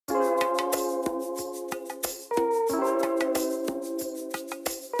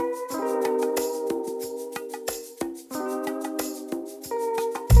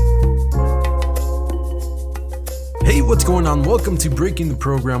going on? Welcome to Breaking the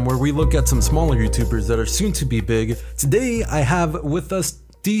Program, where we look at some smaller YouTubers that are soon to be big. Today I have with us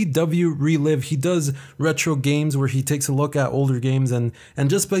DW Relive. He does retro games where he takes a look at older games and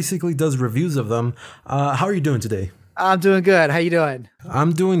just basically does reviews of them. How are you doing today? I'm doing good. How you doing?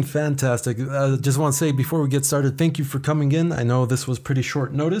 I'm doing fantastic. Just want to say before we get started, thank you for coming in. I know this was pretty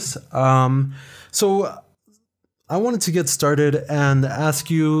short notice. So I wanted to get started and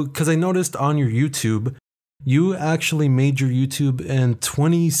ask you, because I noticed on your YouTube, you actually made your YouTube in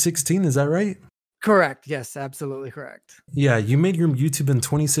 2016, is that right? Correct. Yes, absolutely correct. Yeah, you made your YouTube in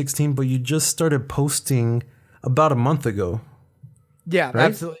 2016, but you just started posting about a month ago. Yeah, right?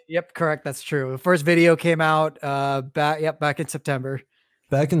 absolutely. Yep, correct. That's true. The first video came out back in September.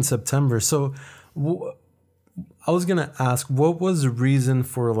 Back in September. So I was gonna ask, what was the reason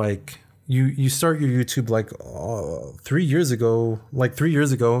for like you start your YouTube like 3 years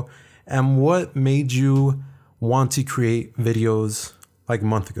ago, and what made you want to create videos like a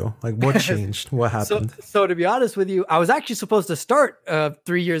month ago? Like what changed? What happened? So to be honest with you, I was actually supposed to start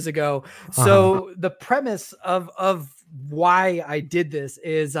 3 years ago. So the premise of why I did this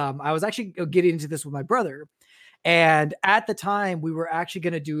is I was actually getting into this with my brother. And at the time we were actually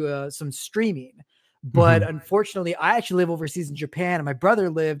going to do some streaming. But unfortunately, I actually live overseas in Japan and my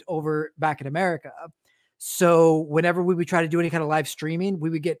brother lived over back in America. So whenever we would try to do any kind of live streaming, we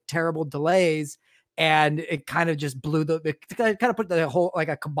would get terrible delays and it kind of just it kind of put the whole like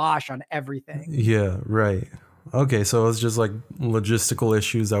a kibosh on everything. Yeah, right. Okay, so it's just like logistical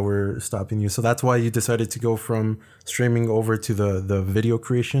issues that were stopping you. So that's why you decided to go from streaming over to the video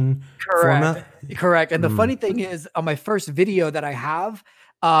creation format? Correct. And the funny thing is, on my first video that I have,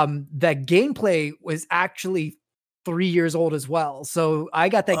 that gameplay was actually 3 years old as well. So I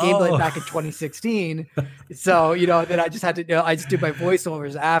got that gameplay back in 2016. So, then I just had to, I just did my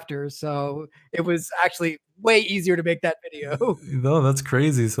voiceovers after. So it was actually way easier to make that video. No, that's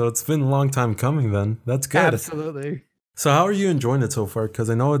crazy. So it's been a long time coming then. That's good. Absolutely. So how are you enjoying it so far? Because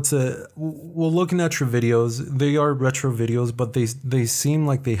I know it's well, looking at your videos, they are retro videos, but they seem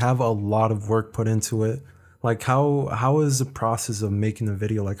like they have a lot of work put into it. Like how is the process of making a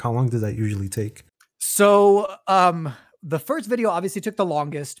video? Like how long does that usually take? So, the first video obviously took the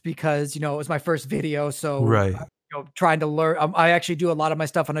longest because, it was my first video. So, right. Trying to learn, I actually do a lot of my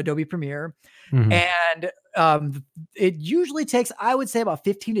stuff on Adobe Premiere and, it usually takes, I would say about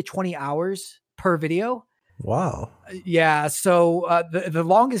 15 to 20 hours per video. Wow. Yeah. So the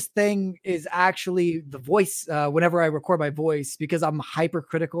longest thing is actually the voice. Whenever I record my voice, because I'm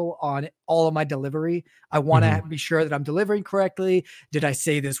hypercritical on all of my delivery, I want to be sure that I'm delivering correctly. Did I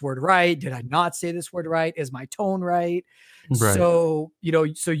say this word right? Did I not say this word right? Is my tone right? So,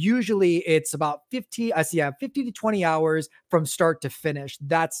 so usually it's about 50 to 20 hours from start to finish.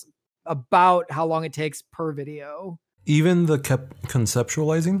 That's about how long it takes per video. Even the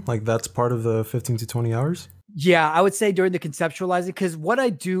conceptualizing, like that's part of the 15 to 20 hours? Yeah, I would say during the conceptualizing, because what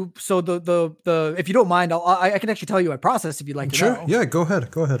I do, so the if you don't mind, I can actually tell you my process if you'd like to know. Yeah, go ahead.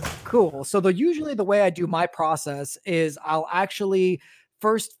 Cool. So usually the way I do my process is I'll actually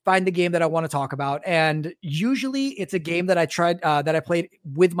first find the game that I want to talk about, and usually it's a game that I tried that I played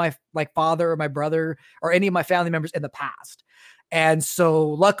with my father or my brother or any of my family members in the past. And so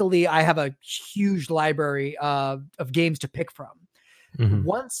luckily I have a huge library of games to pick from.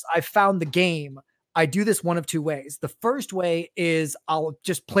 Once I found the game, I do this one of two ways. The first way is I'll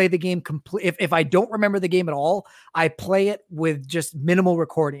just play the game complete. If I don't remember the game at all, I play it with just minimal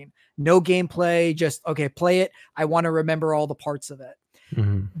recording, no gameplay, just, okay, play it. I want to remember all the parts of it.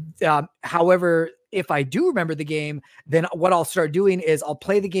 However, if I do remember the game, then what I'll start doing is I'll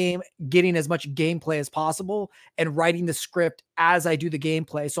play the game, getting as much gameplay as possible and writing the script as I do the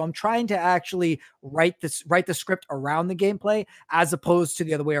gameplay. So I'm trying to actually write the script around the gameplay as opposed to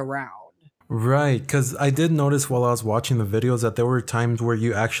the other way around. Right, because I did notice while I was watching the videos that there were times where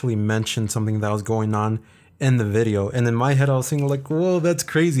you actually mentioned something that was going on in the video. And in my head, I was thinking like, whoa, that's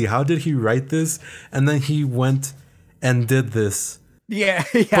crazy. How did he write this? And then he went and did this. Yeah.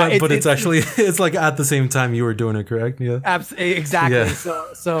 But it's actually, it's like at the same time you were doing it, correct? Yeah. Absolutely. Exactly. Yeah.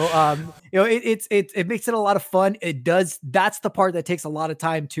 So, it makes it a lot of fun. It does. That's the part that takes a lot of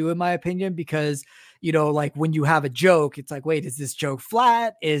time too, in my opinion, because like when you have a joke, it's like, wait, is this joke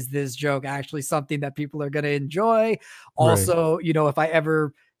flat? Is this joke actually something that people are going to enjoy? Also, if I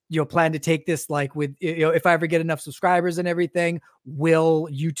ever, plan to take this, like with, if I ever get enough subscribers and everything, will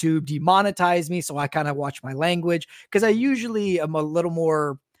YouTube demonetize me? So I kind of watch my language, because I usually am a little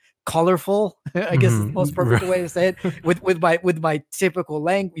more colorful, I guess is the most perfect way to say it, with my typical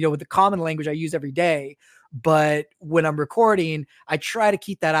language, with the common language I use every day. But when I'm recording, I try to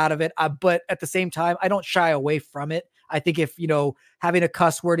keep that out of it. But at the same time, I don't shy away from it. I think if, you know, having a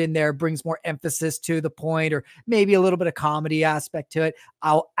cuss word in there brings more emphasis to the point, or maybe a little bit of comedy aspect to it,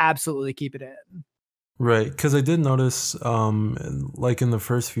 I'll absolutely keep it in. Right, because I did notice, like in the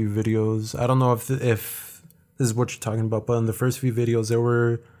first few videos, I don't know if this is what you're talking about, but in the first few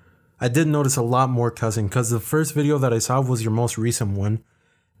videos, I did notice a lot more cussing, because the first video that I saw was your most recent one,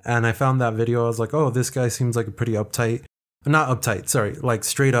 and I found that video, I was like, oh, this guy seems like a pretty uptight, not uptight, sorry, like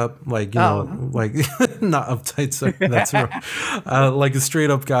straight up, like, you know, like, not uptight, sorry, that's wrong, like a straight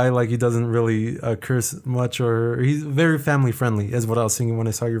up guy, like he doesn't really curse much, or he's very family friendly, is what I was thinking when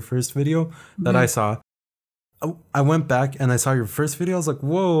I saw your first video that I saw. I went back and I saw your first video. I was like,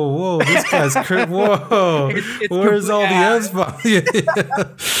 whoa, this guy's crazy. Whoa, where's all the F-bombs?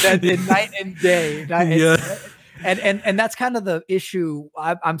 That's night and day. And that's kind of the issue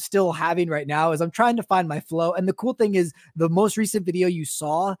I'm still having right now, is I'm trying to find my flow. And the cool thing is, the most recent video you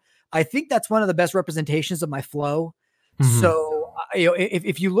saw, I think that's one of the best representations of my flow. So, you know,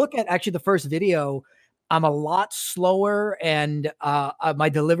 if you look at actually the first video, I'm a lot slower, and my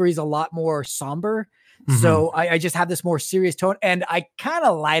delivery is a lot more somber. So I just have this more serious tone, and I kind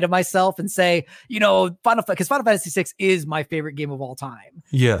of lie to myself and say, you know, because Final Fantasy VI is my favorite game of all time.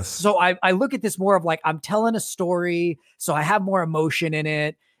 Yes. So I look at this more of like, I'm telling a story, so I have more emotion in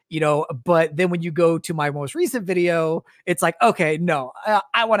it, you know. But then when you go to my most recent video, it's like, okay, no,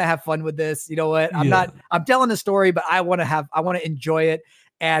 I want to have fun with this. You know what? I'm telling a story, but I want to enjoy it.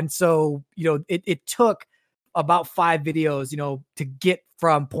 And so, you know, it took about 5 videos, you know, to get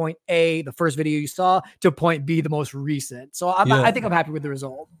from point A, the first video you saw, to point B, the most recent. So I think I'm happy with the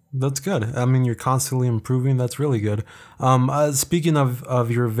result. That's good. I mean, you're constantly improving. That's really good. Speaking of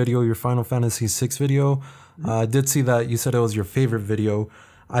your video, your Final Fantasy VI video, I did see that you said it was your favorite video.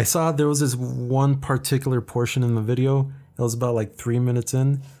 I saw there was this one particular portion in the video. It was about like 3 minutes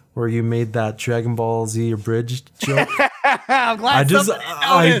in, where you made that Dragon Ball Z abridged joke. I'm glad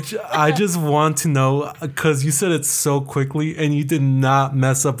I just want to know, because you said it so quickly and you did not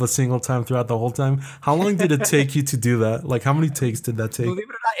mess up a single time throughout the whole time. How long did it take you to do that? Like, how many takes did that take? Believe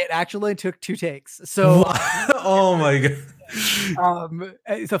it or not, it actually took 2 takes. So, oh my god.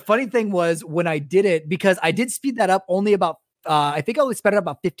 The funny thing was, when I did it, because I did speed that up only about, I think I only sped it up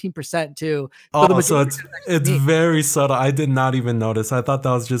about 15% too. So it's very subtle. I did not even notice. I thought that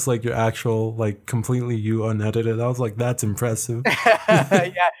was just like your actual, like, completely you unedited. I was like, that's impressive.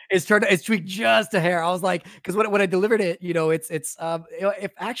 Yeah, it's tweaked just a hair. I was like, because when I delivered it, you know, it's you know,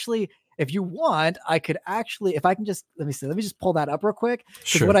 if you want, I could actually, if I can just, let me just pull that up real quick.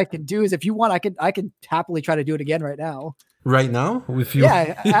 Because what I can do is, if you want, I can happily try to do it again right now. Right now, if you,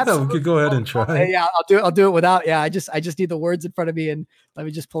 yeah, we could go ahead and try. Yeah, I'll do it without. Yeah, I just need the words in front of me, and let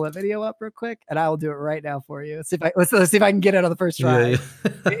me just pull that video up real quick, and I will do it right now for you. Let's see if I can get it on the first try.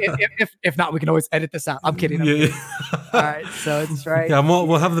 If not, we can always edit this out. I'm kidding. All right, so it's right. Yeah,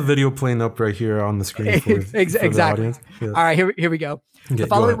 we'll have the video playing up right here on the screen for exactly. the audience. Yes. All right, here we go. The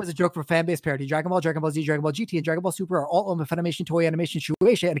following was a joke for fan-based parody. Dragon Ball, Dragon Ball Z, Dragon Ball GT, and Dragon Ball Super are all owned by Funimation, Toei Animation,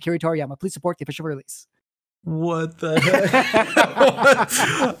 Shueisha, and Akira Toriyama. Please support the official release. What the heck?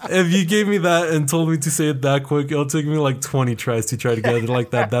 If you gave me that and told me to say it that quick, it'll take me like 20 tries to try to get it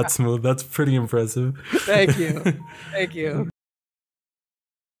like that. That's smooth. That's pretty impressive. Thank you. Thank you.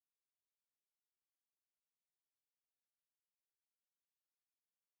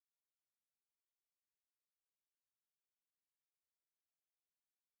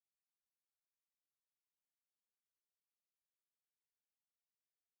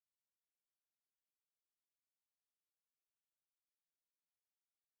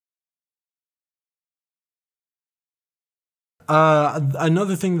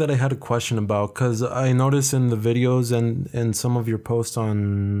 Another thing that I had a question about, because I noticed in the videos and some of your posts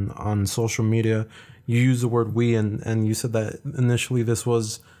on social media, you use the word we, and you said that initially this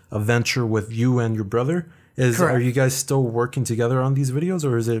was a venture with you and your brother. Are you guys still working together on these videos,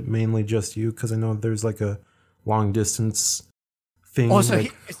 or is it mainly just you? Because I know there's like a long distance thing. Oh,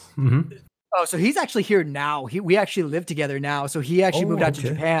 so he's actually here now. We actually live together now. So he actually moved out to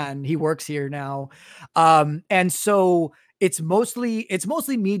Japan. He works here now. And so it's mostly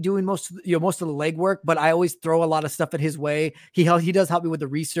me doing most of the legwork, but I always throw a lot of stuff at his way. He does help me with the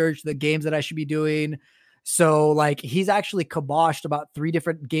research, the games that I should be doing. So like, he's actually kiboshed about 3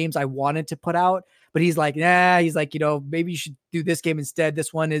 different games I wanted to put out, but he's like, nah, he's like, you know, maybe you should do this game instead.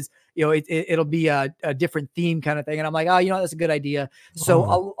 This one is, you know, it'll be a different theme kind of thing. And I'm like, oh, you know, that's a good idea.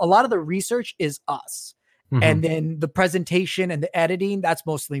 So a lot of the research is us. And then the presentation and the editing, that's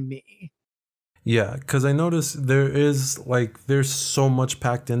mostly me. Yeah, because I noticed there's so much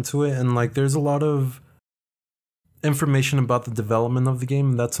packed into it, and like there's a lot of information about the development of the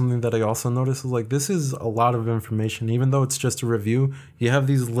game. And that's something that I also noticed, is like, this is a lot of information. Even though it's just a review, you have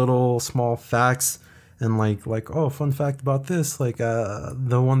these little small facts and like, oh, fun fact about this. Like,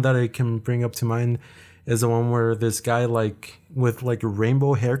 the one that I can bring up to mind is the one where this guy, like, with like a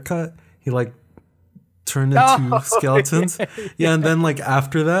rainbow haircut, he like turned into skeletons. Yeah, and then like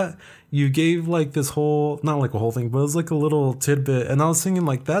after that, you gave like this whole, not like a whole thing, but it was like a little tidbit, and I was thinking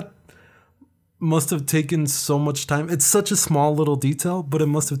like, that must have taken so much time. It's such a small little detail, but it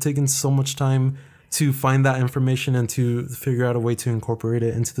must have taken so much time to find that information and to figure out a way to incorporate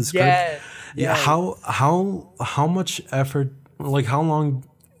it into the script. Yeah. How much effort, like how long,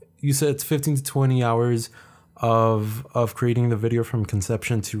 you said it's 15 to 20 hours of creating the video from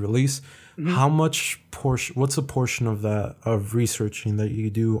conception to release. How much portion, what's a portion of that, of researching that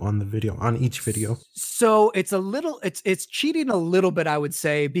you do on the video, on each video? So it's a little, it's cheating a little bit, I would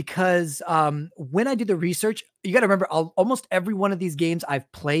say, because when I do the research, you got to remember, almost every one of these games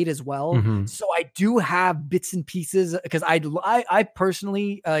I've played as well. So I do have bits and pieces, because I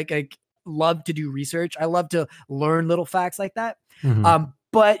personally like love to do research. I love to learn little facts like that.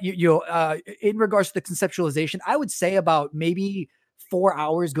 But in regards to the conceptualization, I would say about maybe 4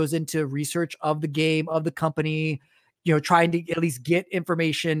 hours goes into research of the game, of the company, trying to at least get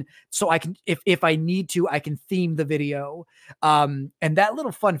information so I can, if I need to, I can theme the video. And that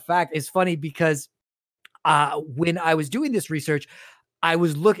little fun fact is funny because when I was doing this research, I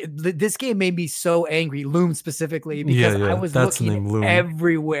was this game made me so angry, Loom specifically, because I was looking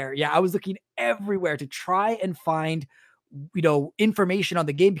everywhere. Yeah, I was looking everywhere to try and find information on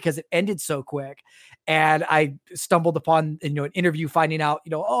the game because it ended so quick. And I stumbled upon, an interview finding out,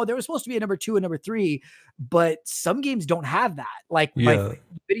 oh, there was supposed to be a number 2 and number 3, but some games don't have that. Like my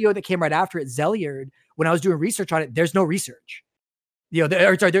video that came right after it, Zeliard, when I was doing research on it, there's no research.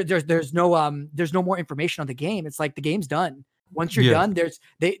 There's no more information on the game. It's like the game's done. Once you're done,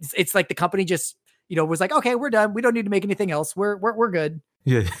 it's like the company just, was like, okay, we're done. We don't need to make anything else. We're good.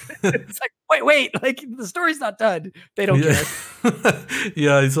 Yeah. It's like, wait, like the story's not done. They don't care.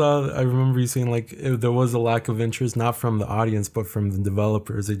 Yeah, I remember you saying like there was a lack of interest, not from the audience, but from the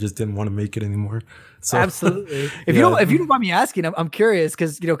developers. They just didn't want to make it anymore. So absolutely. If you don't mind me asking, I'm curious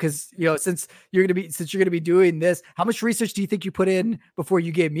because since you're gonna be doing this, how much research do you think you put in before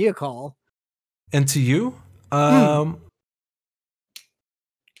you gave me a call? And to you?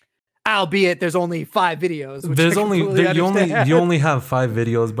 Albeit there's only 5 videos. You only have 5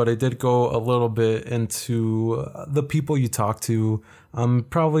 videos, but I did go a little bit into the people you talk to.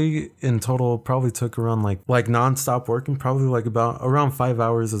 Probably in total took around like nonstop working, probably like around 5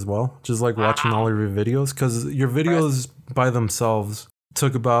 hours as well. Just like watching all of your videos, because your videos by themselves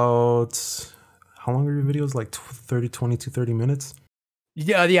took about, how long are your videos? Like 20 to 30 minutes.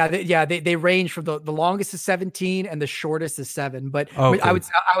 They range from the longest is 17 and the shortest is 7. But okay. I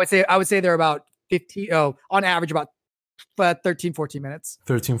would say they're about 15. On average about 13, 14 minutes.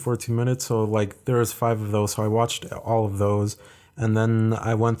 13, 14 minutes. So like there was 5 of those. So I watched all of those, and then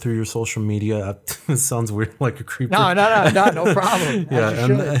I went through your social media. It sounds weird, like a creeper. No problem.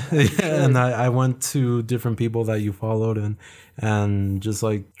 And I went to different people that you followed and just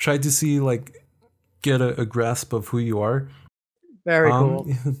like tried to see, like, get a grasp of who you are. Very cool.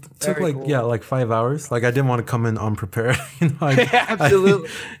 It took like 5 hours. Like I didn't want to come in unprepared. Absolutely.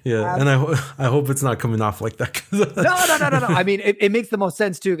 And I hope it's not coming off like that. No. I mean, it makes the most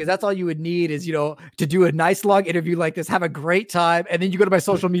sense too, because that's all you would need is to do a nice long interview like this, have a great time, and then you go to my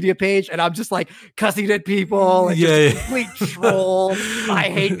social media page, and I'm just like cussing at people, and just complete troll.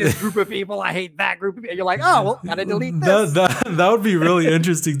 I hate this group of people. I hate that group of people. And you're like, oh well, gotta delete this. That would be really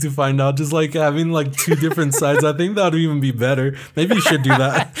interesting to find out. Just like having like 2 different sides. I think that would even be better. Maybe you should do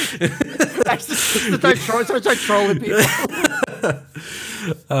that. Start trolling people.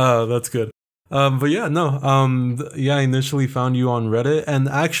 That's good. But yeah, no. I initially found you on Reddit, and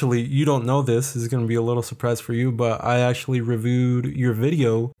actually, you don't know this. This is going to be a little surprise for you, but I actually reviewed your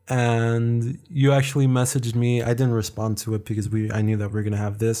video, and you actually messaged me. I didn't respond to it because I knew that we were going to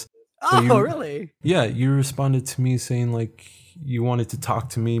have this. Really? Yeah, you responded to me saying like you wanted to talk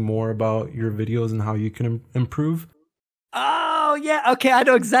to me more about your videos and how you can improve. Oh yeah, okay. I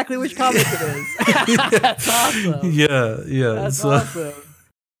know exactly which comment it is. That's awesome. Yeah. That's awesome.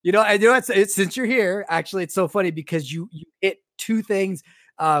 It's since you're here, actually, it's so funny because you hit 2 things.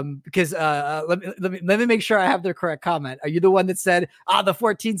 Because let me make sure I have the correct comment. Are you the one that said, the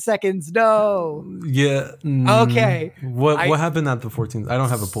 14 seconds? No. Yeah. Okay. What happened at the 14? I don't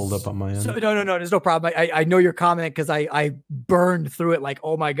have it pulled up on my end. So, no. There's no problem. I know your comment because I burned through it like,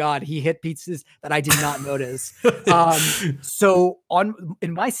 oh my God, he hit pieces that I did not notice. So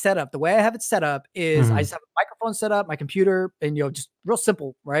in my setup, the way I have it set up is I just have a microphone microphone set up, my computer, and just real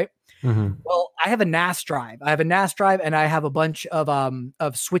simple, right? Mm-hmm. Well, I have a NAS drive. And I have a bunch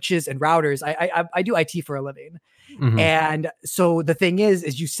of switches and routers. I do IT for a living. Mm-hmm. And so the thing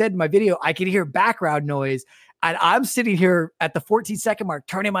is you said in my video, I can hear background noise. And I'm sitting here at the 14-second mark,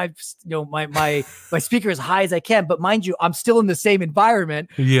 turning my speaker as high as I can. But mind you, I'm still in the same environment.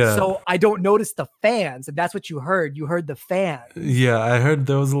 Yeah. So I don't notice the fans. And that's what you heard. You heard the fan. Yeah, I heard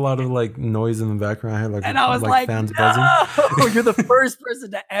there was a lot of like noise in the background. I heard and I was like fans no! buzzing. You're the first person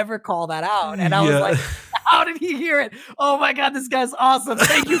to ever call that out. And I was like, how did he hear it? Oh my God, this guy's awesome.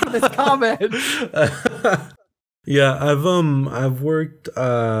 Thank you for this comment. Yeah, I've worked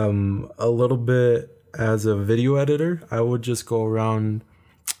a little bit as a video editor. I would just go around.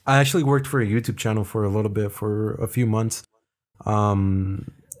 I actually worked for a YouTube channel for a little bit, for a few months.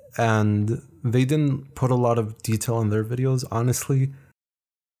 And they didn't put a lot of detail in their videos. Honestly,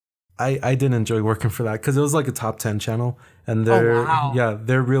 I didn't enjoy working for that because it was like a top 10 channel, and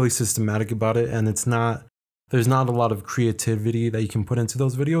they're really systematic about it, and there's not a lot of creativity that you can put into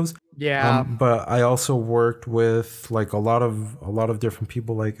those videos. Yeah. But I also worked with like a lot of different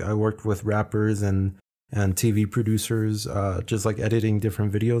people. Like I worked with rappers and TV producers, just like editing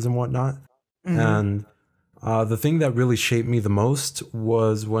different videos and whatnot. Mm-hmm. And the thing that really shaped me the most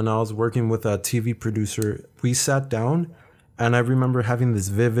was when I was working with a TV producer. We sat down, and I remember having this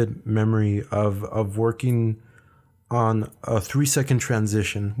vivid memory of working on a 3-second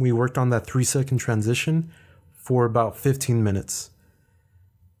transition. We worked on that 3-second transition for about 15 minutes.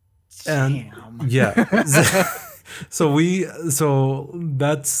 Damn. And yeah. So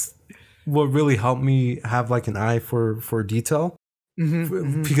that's what really helped me have like an eye for detail.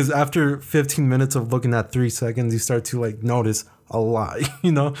 Mm-hmm. Because after 15 minutes of looking at 3 seconds, you start to like notice a lot,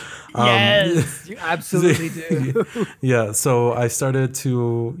 Yes, you absolutely do. Yeah. So I started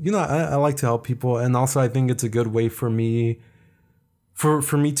to, I like to help people. And also I think it's a good way for me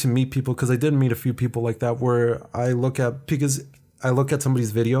to meet people, because I did meet a few people like that, where I look at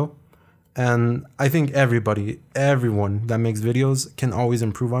somebody's video, and I think everyone that makes videos can always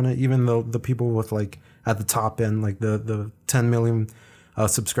improve on it, even though the people with like at the top end, like the 10 million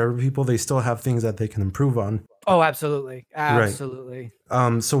subscriber people, they still have things that they can improve on. Oh, absolutely. Absolutely.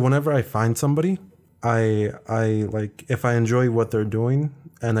 Right. So whenever I find somebody, I like, if I enjoy what they're doing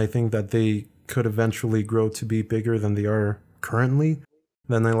and I think that they could eventually grow to be bigger than they are currently,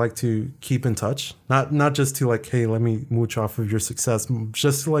 then I like to keep in touch. Not just to like, hey, let me mooch off of your success,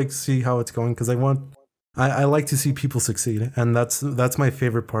 just to like see how it's going, because I like to see people succeed, and that's my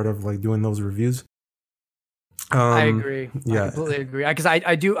favorite part of like doing those reviews. I agree. Yeah, I completely agree. Because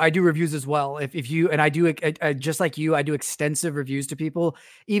I do reviews as well. If you, and I do, just like you, I do extensive reviews to people.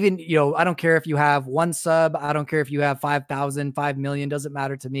 Even, I don't care if you have 1 sub. I don't care if you have 5,000, 5 million. Doesn't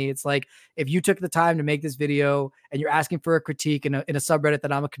matter to me. It's like, if you took the time to make this video and you're asking for a critique in a subreddit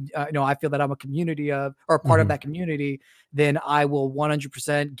that I feel that I'm a community of, or a part of that community, then I will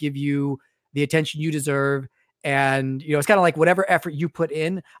 100% give you the attention you deserve. And, it's kind of like whatever effort you put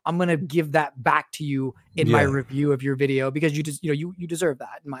in, I'm going to give that back to you in my review of your video, because you just, you deserve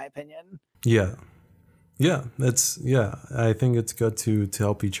that, in my opinion. Yeah. Yeah. I think it's good to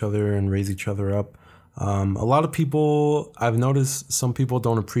help each other and raise each other up. A lot of people, I've noticed some people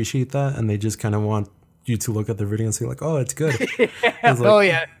don't appreciate that, and they just kind of want you to look at the video and say like, oh, it's good. It's like, oh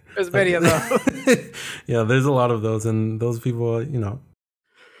yeah. There's many of those. Yeah. There's a lot of those, and those people,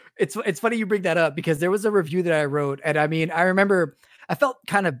 It's funny you bring that up, because there was a review that I wrote, and I mean, I remember I felt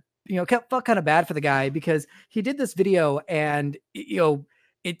kind of, felt kind of bad for the guy, because he did this video, and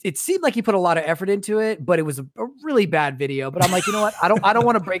it seemed like he put a lot of effort into it, but it was a really bad video. But I'm like, you know what? I don't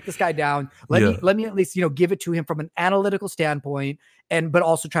want to break this guy down. Let me at least, give it to him from an analytical standpoint, but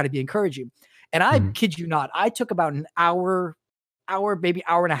also try to be encouraging. And I kid you not, I took about an hour, maybe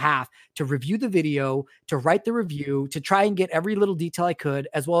hour and a half to review the video, to write the review, to try and get every little detail I could,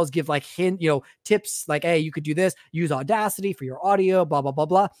 as well as give like tips like, hey, you could do this, use Audacity for your audio, blah, blah, blah,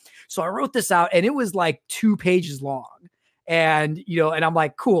 blah. So I wrote this out, and it was like 2 pages long, and, and I'm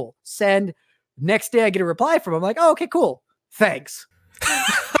like, cool, send. Next day I get a reply from him. I'm like, oh, okay, cool. Thanks.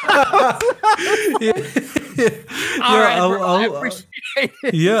 I appreciate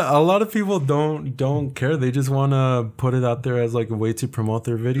it. Yeah, a lot of people don't care. They just want to put it out there as like a way to promote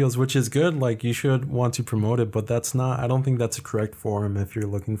their videos, which is good. Like, you should want to promote it, but I don't think that's a correct forum if you're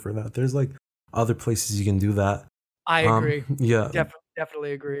looking for that. There's like other places you can do that. I agree. Yeah,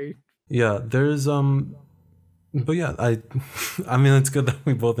 definitely agree. Yeah, there's but yeah, I mean, it's good that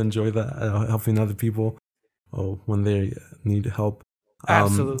we both enjoy that, helping other people when they need help.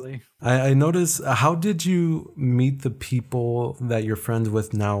 Absolutely. I noticed, how did you meet the people that you're friends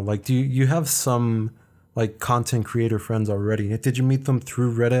with now? Like, do you have some like content creator friends already. Did you meet them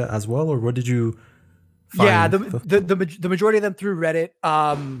through Reddit as well, or what did you find? Yeah, the majority of them through Reddit.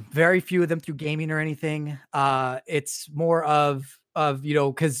 Very few of them through gaming or anything. It's more of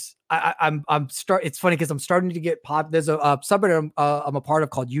because it's funny because I'm starting to get there's a subreddit I'm a part of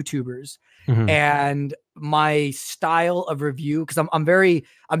called YouTubers, and my style of review, because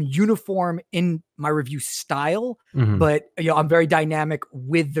I'm uniform in my review style, but I'm very dynamic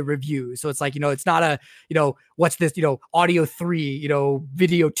with the review. So it's like, it's not a, what's this, audio 3,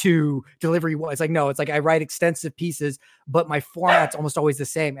 video 2, delivery 1. It's like, no, it's like I write extensive pieces, but my format's almost always the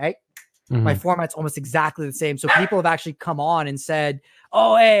same. Right? My format's almost exactly the same. So people have actually come on and said,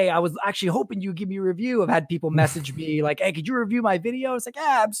 oh, hey, I was actually hoping you'd give me a review. I've had people message me like, hey, could you review my video? It's like,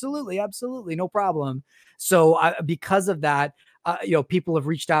 yeah, absolutely. No problem. So because of that, people have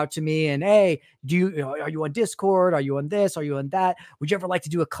reached out to me and, hey, are you on Discord? Are you on this? Are you on that? Would you ever like to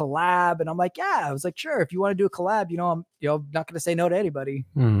do a collab? And I'm like, yeah. I was like, sure. If you want to do a collab, I'm not going to say no to anybody.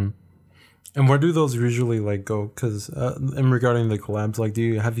 And where do those usually like go? Because in regarding the collabs, like,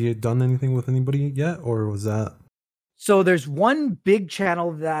 have you done anything with anybody yet, or was that? So there's one big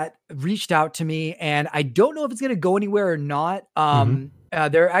channel that reached out to me, and I don't know if it's going to go anywhere or not.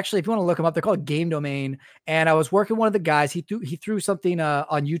 They're actually, if you want to look them up, they're called Game Domain. And I was working with one of the guys. He threw something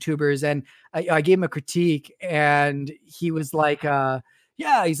on YouTubers, and I gave him a critique, and he was like,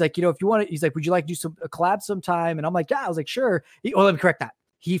 yeah, he's like, if you want to, he's like, would you like to do a collab sometime? And I'm like, yeah. I was like, sure. Let me correct that.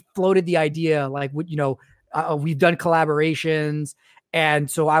 He floated the idea, like, we've done collaborations. And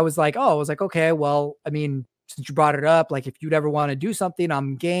so I was like, okay, well, I mean, since you brought it up, like, if you'd ever want to do something,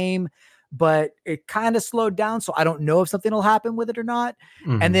 I'm game. But it kind of slowed down. So I don't know if something will happen with it or not.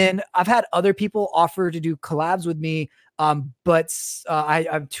 And then I've had other people offer to do collabs with me. But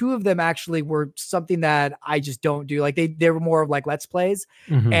I two of them actually were something that I just don't do. Like they were more of like Let's Plays,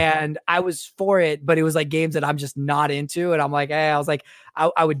 and I was for it, but it was like games that I'm just not into. And I'm like, hey, I was like,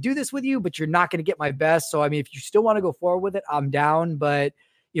 I would do this with you, but you're not going to get my best. So I mean, if you still want to go forward with it, I'm down. But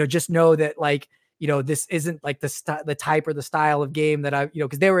just know that like, this isn't like the type or the style of game that I,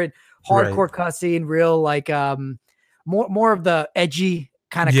 because they were in hardcore cussing, real like more of the edgy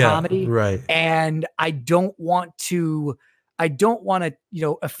kind of comedy. Right. And I don't want to,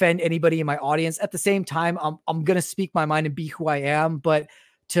 offend anybody in my audience. At the same time, I'm going to speak my mind and be who I am, but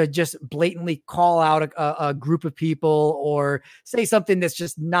to just blatantly call out a group of people or say something that's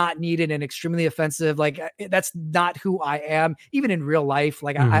just not needed and extremely offensive, like that's not who I am, even in real life.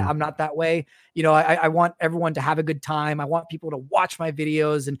 Like I'm not that way. I want everyone to have a good time. I want people to watch my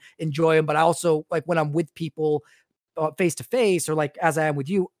videos and enjoy them. But I also, like, when I'm with people face to face, or like as I am with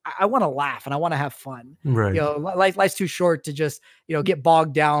you, I want to laugh and I want to have fun. Right. Life's too short to just, get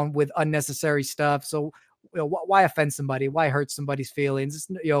bogged down with unnecessary stuff. So why offend somebody? Why hurt somebody's feelings?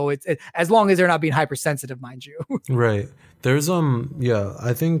 It's as long as they're not being hypersensitive, mind you. Right. There's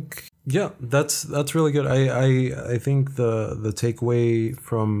I think that's really good. I think the takeaway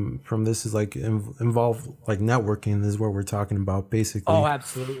from this is like involve like networking is what we're talking about basically. Oh,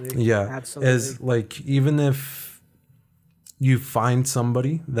 absolutely. Yeah. Absolutely. Is like, even if you find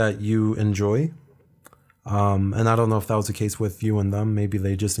somebody that you enjoy, and I don't know if that was the case with you and them. Maybe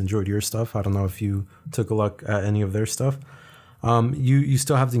they just enjoyed your stuff. I don't know if you took a look at any of their stuff. You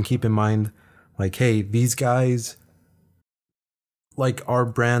still have to keep in mind, like, hey, these guys, like, our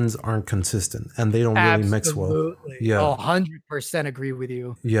brands aren't consistent and they don't really mix well. Yeah. 100% agree with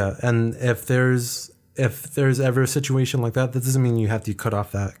you. Yeah. And if there's ever a situation like that, that doesn't mean you have to cut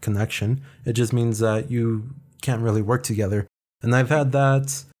off that connection. It just means that you can't really work together. And I've had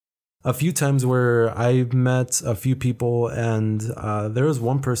that a few times where I've met a few people, and there was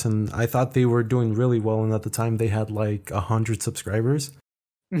one person, I thought they were doing really well, and at the time they had like 100 subscribers,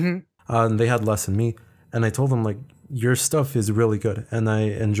 and they had less than me. And I told them, like, your stuff is really good and I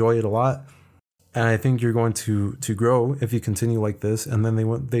enjoy it a lot, and I think you're going to grow if you continue like this. And then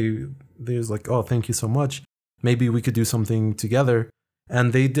they was like, oh, thank you so much, maybe we could do something together.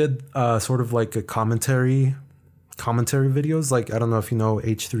 And they did sort of like a commentary videos. Like, I don't know if you know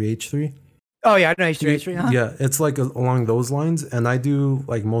H3H3. Oh yeah, I know H3H3. Huh? Yeah, it's like along those lines. And I do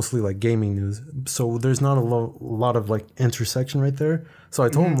like mostly like gaming news, so there's not a lot of like intersection right there. So I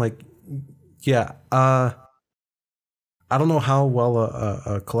told him, like, yeah, I don't know how well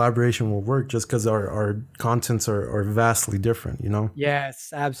a collaboration will work, just because our contents are vastly different, Yes,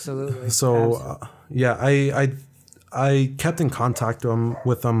 absolutely. So I kept in contact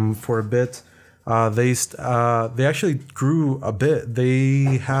with them for a bit. They actually grew a bit.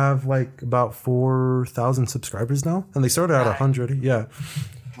 They have like about 4,000 subscribers now, and they started at 100. Yeah,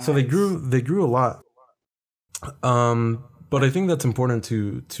 so they grew a lot. But I think that's important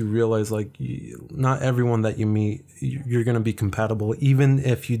to realize, like, not everyone that you meet, you're going to be compatible, even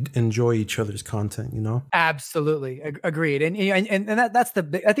if you enjoy each other's content, you know? Absolutely. Agreed. And that's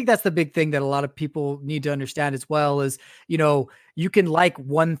I think that's the big thing that a lot of people need to understand as well is, you can like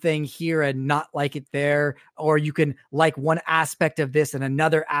one thing here and not like it there, or you can like one aspect of this and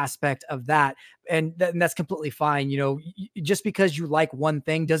another aspect of that. And that's completely fine. Just because you like one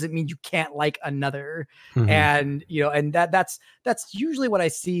thing doesn't mean you can't like another. Mm-hmm. And, and that's usually what I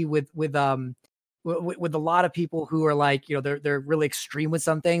see with a lot of people who are like, they're really extreme with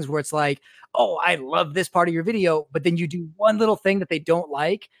some things where it's like, oh, I love this part of your video, but then you do one little thing that they don't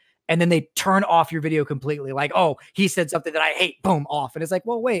like, and then they turn off your video completely. Like, oh, he said something that I hate, boom, off. And it's like,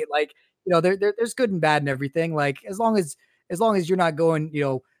 well, wait, like, there's good and bad and everything. Like, as long as you're not going,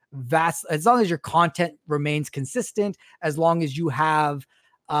 as long as your content remains consistent, as long as you have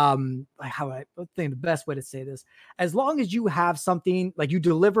like how I think the best way to say this, as long as you have something like you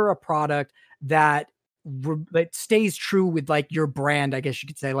deliver a product that that stays true with like your brand, I guess you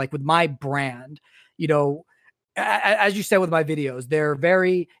could say, like with my brand, as you said with my videos, they're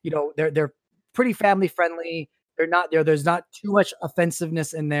very, they're pretty family friendly. They're not there. There's not too much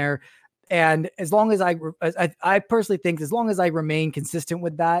offensiveness in there. And as long as I personally think as long as I remain consistent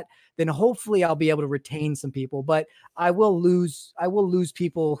with that, then hopefully I'll be able to retain some people. But I will lose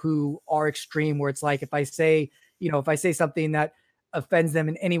people who are extreme, where it's like if I say something that offends them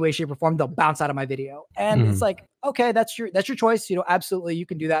in any way, shape, or form, they'll bounce out of my video. And it's like, okay, that's your choice. Absolutely, you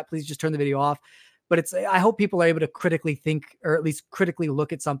can do that. Please just turn the video off. But I hope people are able to critically think, or at least critically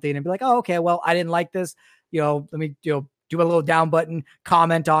look at something and be like, oh, okay, well, I didn't like this. Let me do a little down button,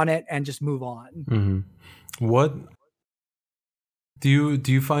 comment on it, and just move on. Mm-hmm. What do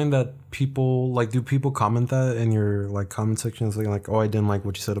you find that people like? Do people comment that in your like comment sections, like, oh, I didn't like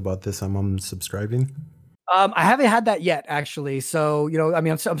what you said about this, I'm unsubscribing? I haven't had that yet, actually. So, I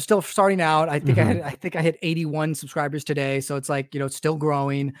mean, I'm still starting out. I think I hit 81 subscribers today. So it's like, it's still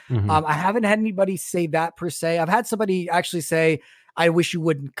growing. I haven't had anybody say that per se. I've had somebody actually say, I wish you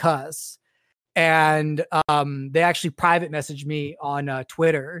wouldn't cuss. And they actually private messaged me on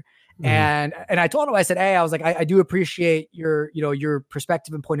Twitter. And I told him, I said, hey, I was like, I do appreciate your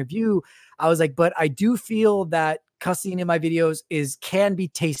perspective and point of view. I was like, but I do feel that cussing in my videos can be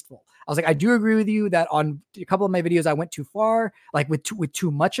tasteful. I was like, I do agree with you that on a couple of my videos, I went too far, like with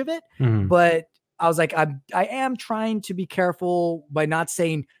too much of it. But I was like, I am trying to be careful by not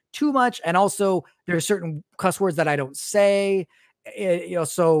saying too much. And also there are certain cuss words that I don't say,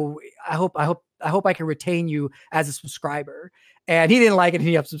 so I hope I can retain you as a subscriber. And he didn't like it and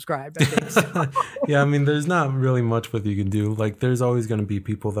he unsubscribed, I think, so. Yeah, I mean, there's not really much what you can do. Like, there's always going to be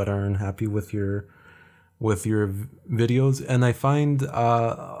people that are unhappy with your videos, and I find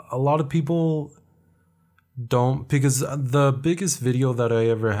a lot of people don't, because the biggest video that I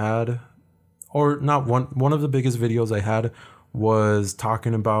ever had, or not one of the biggest videos I had, was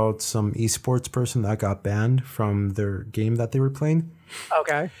talking about some esports person that got banned from their game that they were playing.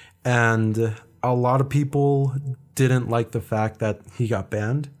 Okay. And a lot of people didn't like the fact that he got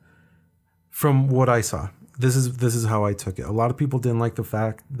banned. From what I saw, this is how I took it. A lot of people didn't like the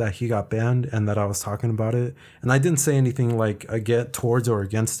fact that he got banned and that I was talking about it. And I didn't say anything like towards or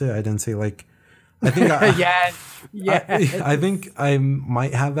against it. I didn't say like, I think I think I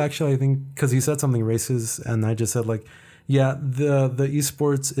might have actually, I think, because he said something racist and I just said like, yeah, the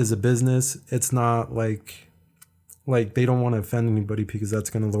esports is a business. It's not like they don't want to offend anybody because that's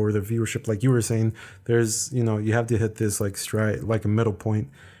going to lower their viewership. Like you were saying, there's, you have to hit this like stride, like a middle point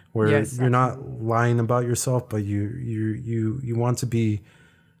where you're not lying about yourself, but you want to be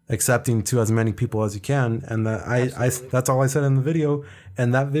accepting to as many people as you can. And that that's all I said in the video.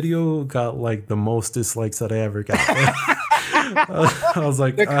 And that video got like the most dislikes that I ever got. I was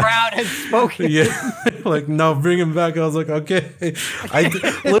like, the crowd has spoken. Yeah, like, no, bring him back. I was like, okay.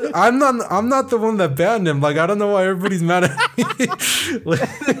 I'm not the one that banned him. Like, I don't know why everybody's mad at me.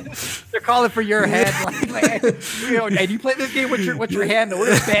 They're calling for your head. Like, hey, do you play this game? What's your handle?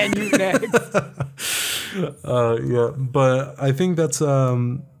 We're gonna ban you next. Yeah, but I think that's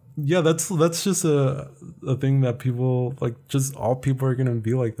that's just a thing that people like. Just all people are gonna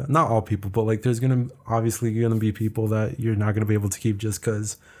be like that. Not all people, but like there's obviously gonna be people that you're not gonna be able to keep just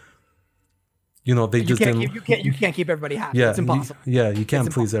because they just didn't. You can't keep everybody happy. Yeah, it's impossible. You can't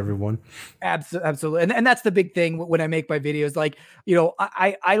please everyone. Absolutely, and that's the big thing when I make my videos. Like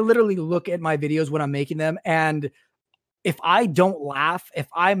I literally look at my videos when I'm making them, and if I don't laugh, if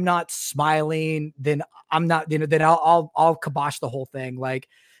I'm not smiling, then I'm not. Then I'll kibosh the whole thing. Like.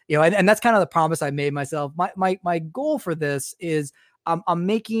 And that's kind of the promise I made myself. My goal for this is I'm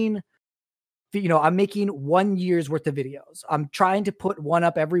making I'm making 1 year's worth of videos. I'm trying to put one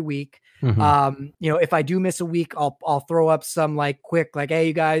up every week. If I do miss a week, I'll throw up some like quick, like, hey,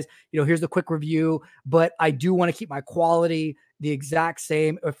 you guys, here's the quick review. But I do want to keep my quality the exact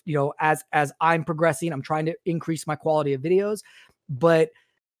same. If as I'm progressing, I'm trying to increase my quality of videos. But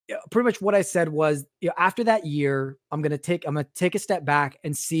pretty much what I said was, after that year, I'm gonna take a step back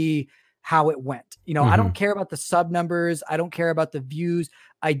and see how it went. I don't care about the sub numbers. I don't care about the views.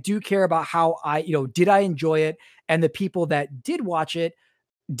 I do care about how did I enjoy it? And the people that did watch it,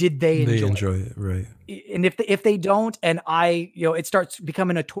 did they enjoy it? Right. And if they don't, and it starts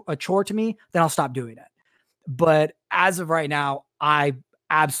becoming a chore to me, then I'll stop doing it. But as of right now, I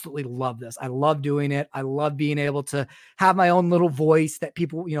absolutely love this. I love doing it. I love being able to have my own little voice that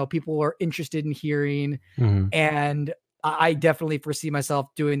people are interested in hearing. And I definitely foresee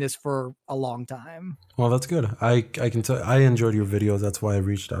myself doing this for a long time. Well, that's good. I can tell I enjoyed your videos. That's why I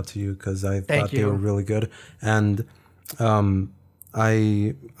reached out to you, because I thought they were really good. And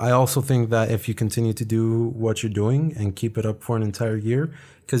I also think that if you continue to do what you're doing and keep it up for an entire year,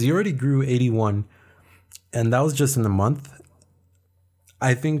 because you already grew 81, and that was just in a month,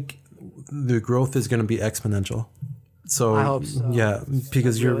 I think the growth is going to be exponential. So I hope so. Yeah,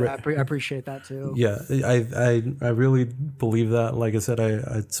 because I appreciate that too. Yeah, I really believe that. Like I said,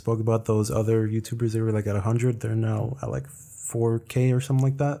 I spoke about those other YouTubers. They were like at 100. They're now at like 4K or something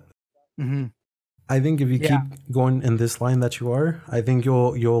like that. I think if you keep going in this line that you are, I think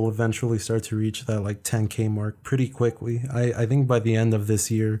you'll eventually start to reach that like 10K mark pretty quickly. I think by the end of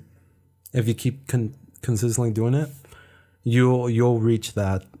this year, if you keep consistently doing it, you'll reach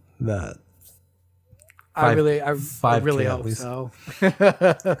that. I really hope so.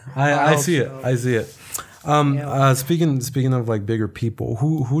 I see it. I see it. Speaking of like bigger people,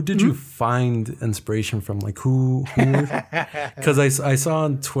 who did you find inspiration from? Like who? Because I saw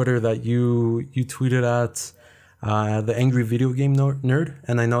on Twitter that you tweeted at the Angry Video Game Nerd,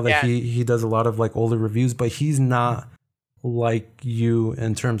 and I know that he does a lot of like older reviews, but he's not like you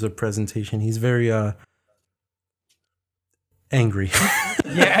in terms of presentation. He's very angry.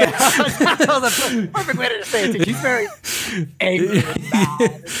 That was a perfect way to say it. He's very angry.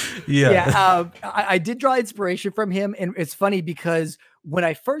 I did draw inspiration from him, and it's funny because when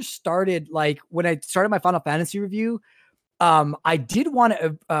I first started, when I started my Final Fantasy review, I did want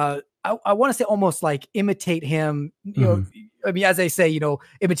to, I want to say almost like imitate him. You know, I mean, as they say,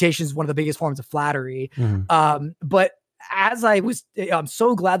 imitation is one of the biggest forms of flattery. But as I'm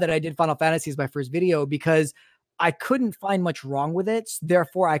so glad that I did Final Fantasy as my first video, because I couldn't find much wrong with it.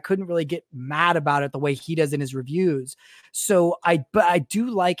 Therefore, I couldn't really get mad about it the way he does in his reviews. So but I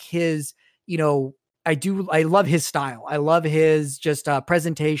do like his, I love his style. I love his just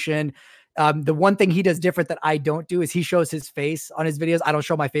presentation. The one thing he does different that I don't do is he shows his face on his videos. I don't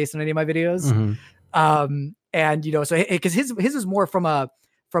show my face on any of my videos. So because his is more from a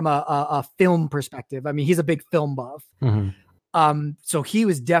film perspective. I mean, he's a big film buff. So he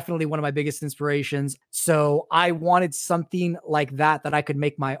was definitely one of my biggest inspirations. So I wanted something like that I could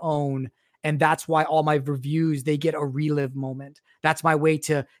make my own. And that's why all my reviews, they get a relive moment. That's my way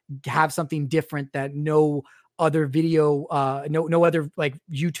to have something different that no other video, no other like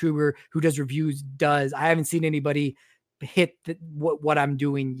YouTuber who does reviews does. I haven't seen anybody hit what I'm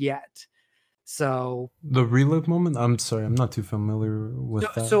doing yet. So the relive moment, I'm sorry, I'm not too familiar with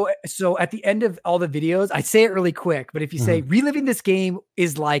that. So at the end of all the videos, I say it really quick, but if you say reliving this game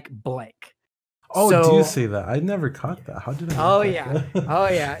is like blank. Oh, do you say that? I never caught that. How did I? Oh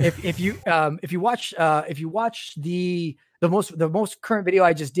yeah. If you watch the most current video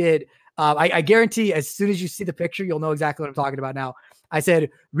I just did, I guarantee as soon as you see the picture, you'll know exactly what I'm talking about now. I said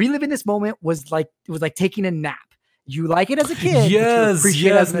reliving this moment was like taking a nap. You like it as a kid. Yes.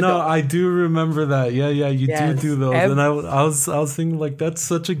 I do remember that. Yeah, you do those. And I was thinking like that's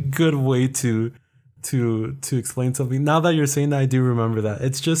such a good way to explain something. Now that you're saying that, I do remember that.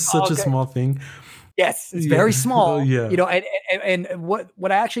 It's just such a small thing. Yes, it's very small. And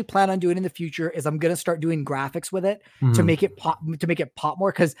what I actually plan on doing in the future is I'm gonna start doing graphics with it to make it pop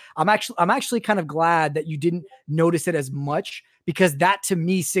more. Because I'm actually kind of glad that you didn't notice it as much, because that to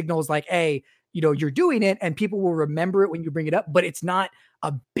me signals like, hey, you're doing it and people will remember it when you bring it up, but it's not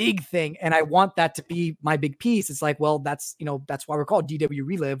a big thing. And I want that to be my big piece. It's like, well, that's why we're called DW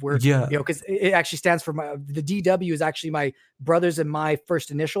Relive, where, because it actually stands for the DW is actually my brothers and my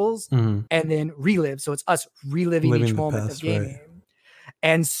first initials, and then Relive. So it's us reliving each moment of gaming. Right.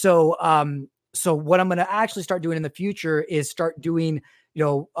 And so what I'm going to actually start doing in the future is start doing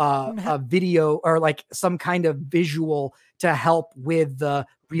a video or like some kind of visual to help with the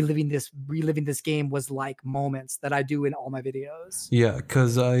reliving this game was like moments that I do in all my videos. Yeah,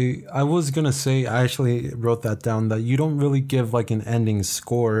 because I was gonna say, I actually wrote that down, that you don't really give like an ending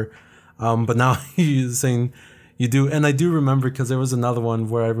score, but now you're saying you do, and I do remember because there was another one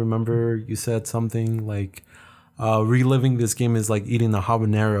where I remember you said something like, reliving this game is like eating a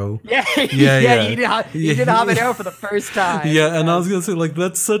habanero. Yeah, you did habanero for the first time. Yeah, and I was gonna say, like,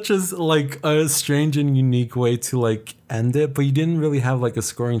 that's such as like a strange and unique way to like end it, but you didn't really have like a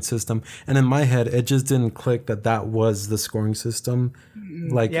scoring system, and in my head it just didn't click that that was the scoring system,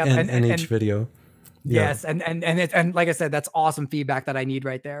 like in each video. Yeah. Yes, and like I said, that's awesome feedback that I need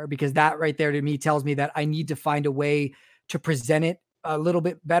right there, because that right there to me tells me that I need to find a way to present it a little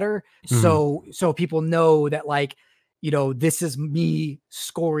bit better, so people know that, like, this is me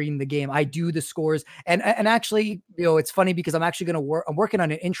scoring the game. I do the scores, and actually, it's funny because I'm actually I'm working on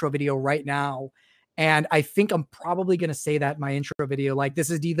an intro video right now, and I think I'm probably gonna say that in my intro video, like,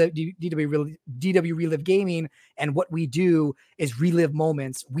 this is DW Relive Gaming, and what we do is relive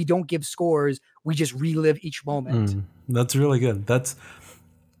moments. We don't give scores, we just relive each moment. That's really good. That's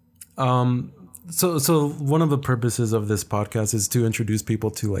So one of the purposes of this podcast is to introduce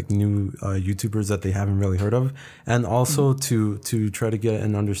people to like new YouTubers that they haven't really heard of, and also to try to get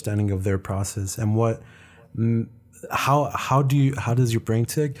an understanding of their process and what how does your brain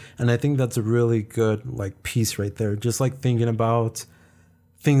tick. And I think that's a really good like piece right there, just like thinking about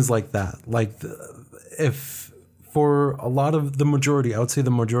things like that. Like if for a lot of the majority, I would say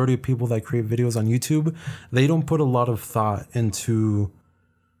the majority of people that create videos on YouTube, they don't put a lot of thought into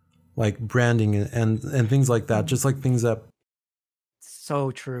like branding and things like that, just like things that.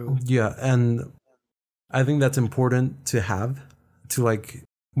 So true. Yeah, and I think that's important to have, to like,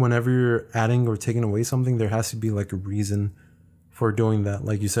 whenever you're adding or taking away something, there has to be like a reason for doing that.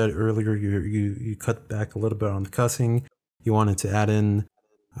 Like you said earlier, you cut back a little bit on the cussing. You wanted to add in,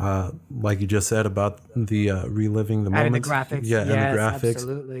 like you just said, about the reliving the moments. The graphics. Yeah, yes, and the graphics.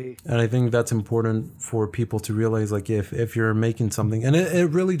 Absolutely. And I think that's important for people to realize, like, if you're making something, and it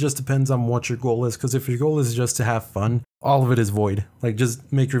really just depends on what your goal is, because if your goal is just to have fun, all of it is void. Like,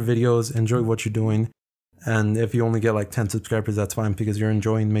 just make your videos, enjoy what you're doing. And if you only get like 10 subscribers, that's fine, because you're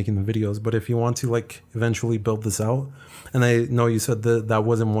enjoying making the videos. But if you want to like eventually build this out, and I know you said that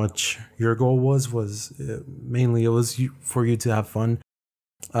wasn't what your goal was mainly it was for you to have fun.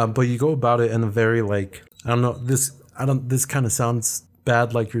 But you go about it in a very like, this kind of sounds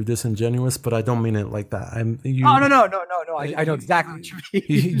bad, like you're disingenuous, but I don't mean it like that. No. I know exactly what you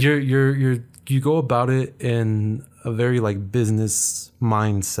mean. You go about it in a very like business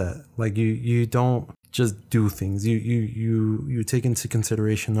mindset. Like you don't just do things. You take into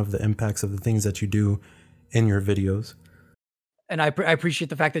consideration of the impacts of the things that you do in your videos. And I appreciate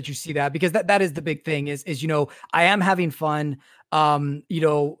the fact that you see that, because that is the big thing is, I am having fun. I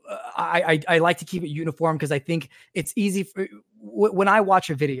like to keep it uniform, because I think it's easy for when I watch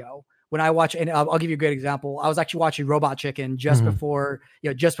a video, and I'll give you a great example. I was actually watching Robot Chicken just before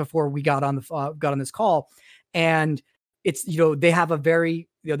we got on this call, and it's, they have a very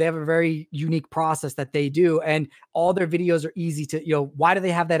unique process that they do, and all their videos are easy to, why do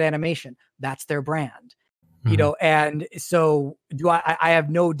they have that animation? That's their brand. And so I have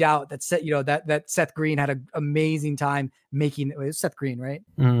no doubt that that Seth Green had an amazing time making it. Was Seth Green, right?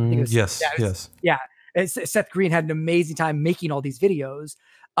 Yes. Seth Green had an amazing time making all these videos.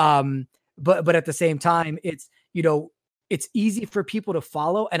 But at the same time, it's, it's easy for people to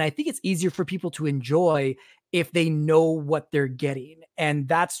follow. And I think it's easier for people to enjoy if they know what they're getting. And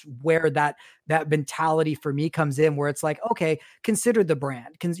that's where that mentality for me comes in, where it's like, okay, consider the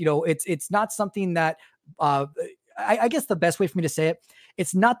brand. It's not something that, I guess the best way for me to say it,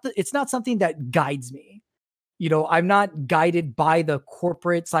 it's not something that guides me. I'm not guided by the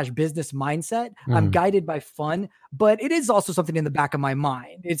corporate / business mindset. I'm guided by fun, but it is also something in the back of my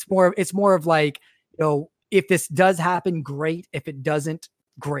mind. It's more of like, if this does happen, great. If it doesn't,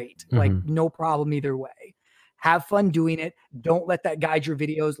 great. Like, no problem either way. Have fun doing it. Don't let that guide your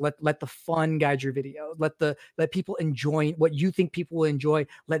videos. Let the fun guide your videos. Let people enjoy what you think people will enjoy.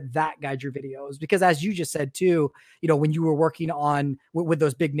 Let that guide your videos. Because as you just said too, when you were working on with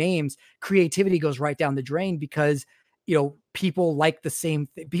those big names, creativity goes right down the drain, because people like the same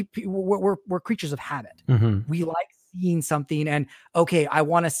thing. We're creatures of habit. We like seeing something, and okay, I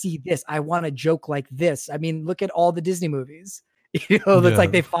want to see this. I want a joke like this. I mean, look at all the Disney movies. It's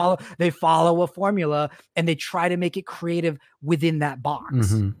like they follow a formula, and they try to make it creative within that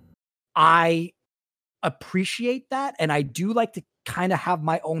box. I appreciate that, and I do like to kind of have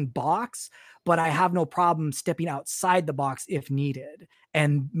my own box, but I have no problem stepping outside the box if needed.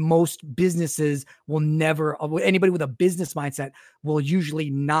 And most businesses will never, anybody with a business mindset will usually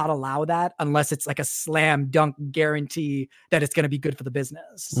not allow that unless it's like a slam dunk guarantee that it's going to be good for the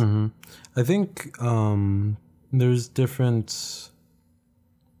business. Mm-hmm. I think there's different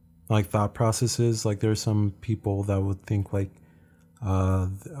like thought processes. Like there's some people that would think like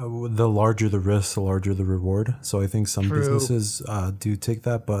the larger the risk, the larger the reward. So I think some businesses do take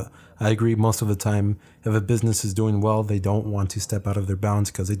that, but I agree most of the time, if a business is doing well, they don't want to step out of their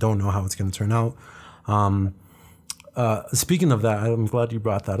bounds because they don't know how it's going to turn out. Speaking of that, I'm glad you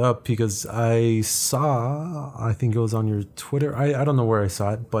brought that up because I think it was on your Twitter. I don't know where I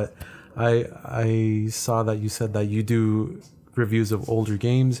saw it, but I saw that you said that you do reviews of older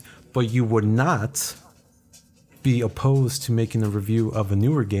games, but you would not be opposed to making a review of a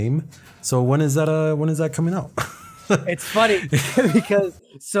newer game. So when is that coming out? It's funny because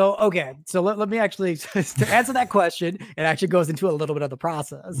so let me actually to answer that question. It actually goes into a little bit of the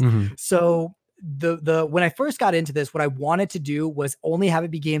process. Mm-hmm. So the when I first got into this, what I wanted to do was only have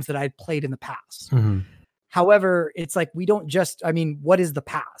it be games that I'd played in the past. Mm-hmm. However, it's like we don't just, I mean, what is the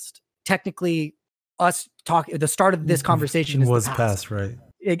past? Technically, us talking the start of this conversation was the past, right?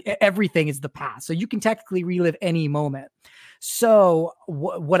 Everything is the past. So you can technically relive any moment. So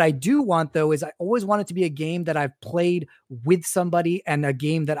what I do want though, is I always want it to be a game that I've played with somebody and a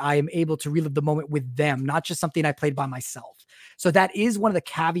game that I am able to relive the moment with them, not just something I played by myself. So that is one of the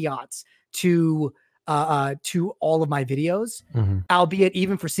caveats to all of my videos, albeit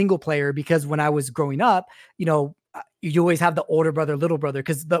even for single player, because when I was growing up, you know, you always have the older brother, little brother,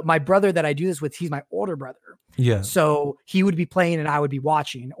 because my brother that I do this with, he's my older brother. Yeah. So he would be playing and I would be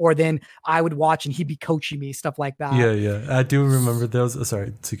watching, or then I would watch and he'd be coaching me, stuff like that. Yeah, yeah. I do remember those.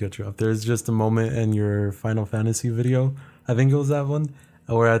 Sorry to cut you off. There's just a moment in your Final Fantasy video, I think it was that one,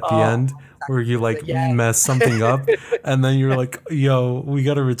 or at the end where you like mess something up and then you're like, yo, we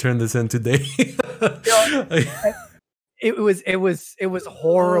got to return this in today. It was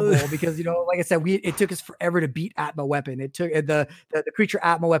horrible because, you know, like I said, it took us forever to beat Atma Weapon. It took the creature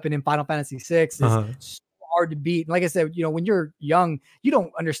Atma Weapon in Final Fantasy VI is so hard to beat. And like I said, you know, when you're young, you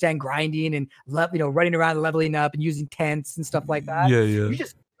don't understand grinding and running around and leveling up and using tents and stuff like that. Yeah, yeah. You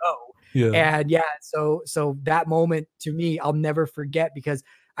just go. Yeah. And so that moment to me, I'll never forget because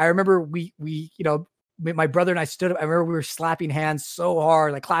I remember we you know, my brother and I stood up. I remember we were slapping hands so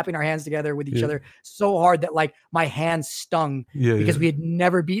hard, like clapping our hands together with each other so hard that like my hands stung because we had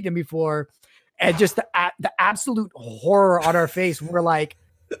never beaten him before. And just the absolute horror on our face. We're like,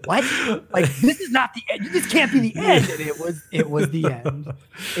 what? Like, this is not the end. This can't be the end. And it was the end,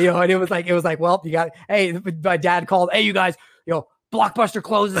 you know, and it was like, well, hey, my dad called, hey, you guys, you know, Blockbuster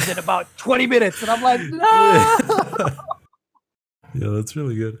closes in about 20 minutes. And I'm like, no. Yeah, that's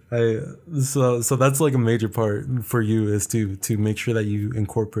really good. So that's like a major part for you is to make sure that you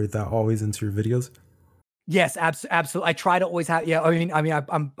incorporate that always into your videos. Yes, absolutely. I try to always have. Yeah, I mean,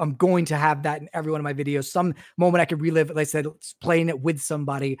 I'm going to have that in every one of my videos. Some moment I could relive, like I said, playing it with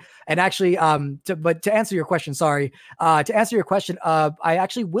somebody. And actually, to answer your question, I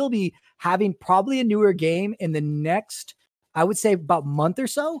actually will be having probably a newer game in the next, I would say, about month or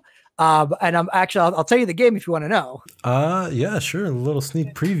so. And I'll tell you the game if you want to know. Yeah, sure. A little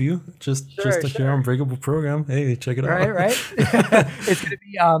sneak preview. Just like your Unbreakable program. Hey, check it out. Right.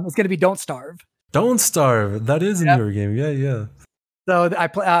 It's gonna be Don't Starve. Don't Starve. That is a newer game. Yeah. So I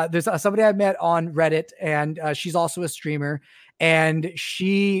play. There's somebody I met on Reddit, and she's also a streamer. And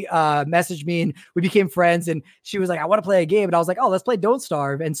she messaged me, and we became friends. And she was like, "I want to play a game," and I was like, "Oh, let's play Don't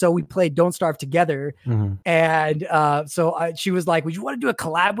Starve." And so we played Don't Starve together. Mm-hmm. And she was like, "Would you want to do a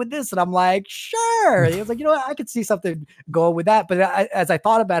collab with this?" And I'm like, "Sure." And I was like, "You know what? I could see something going with that." But as I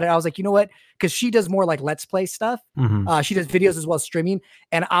thought about it, I was like, "You know what?" Because she does more like Let's Play stuff. Mm-hmm. She does videos as well as streaming,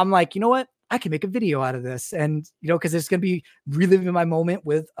 and I'm like, you know what? I can make a video out of this. And, you know, because it's going to be reliving my moment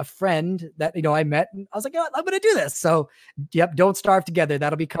with a friend that, you know, I met. And I was like, oh, I'm going to do this. So, yep, Don't Starve together.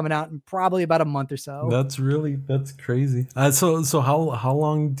 That'll be coming out in probably about a month or so. That's crazy. So how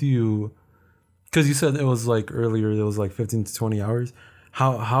long do you, because you said it was like earlier, it was like 15 to 20 hours.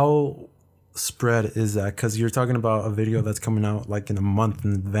 How spread is that? Because you're talking about a video that's coming out like in a month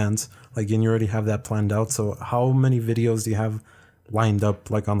in advance, like, and you already have that planned out. So how many videos do you have lined up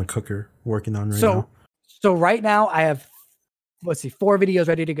like on the cooker working on right now? So right now I have, 4 videos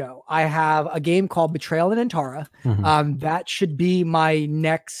ready to go. I have a game called Betrayal in Antara. Mm-hmm. That should be my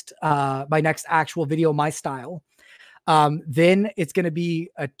next actual video, my style. Then it's going to be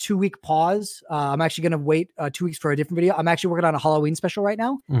a 2-week pause. I'm actually going to wait 2 weeks for a different video. I'm actually working on a Halloween special right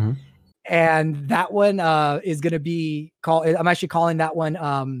now. Mm-hmm. And that one is going to be called, I'm actually calling that one,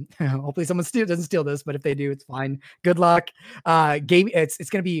 hopefully someone doesn't steal this, but if they do, it's fine. Good luck. It's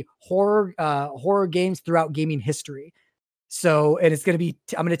going to be horror games throughout gaming history. So, and it's going to be,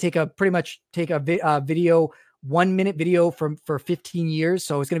 I'm going to take a video, 1 minute video for 15 years.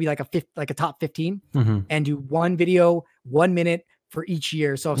 So it's going to be like a top 15 and do one video, 1 minute for each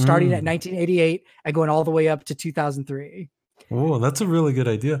year. So starting at 1988 and going all the way up to 2003. Oh, that's a really good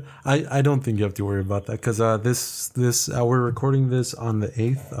idea. I don't think you have to worry about that because we're recording this on the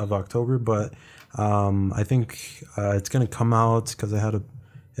 8th of October, but I think it's gonna come out because I had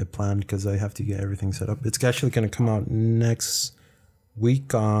it planned because I have to get everything set up. It's actually gonna come out next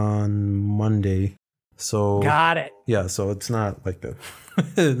week on Monday. So got it. Yeah, so it's not like that.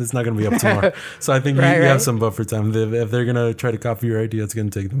 It's not going to be up tomorrow. So I think you have some buffer time. If they're going to try to copy your idea, it's going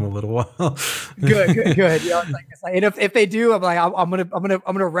to take them a little while. Good. Yeah, and if they do, I'm like, I'm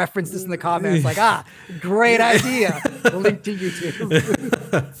gonna reference this in the comments. Like, great idea. Link to YouTube.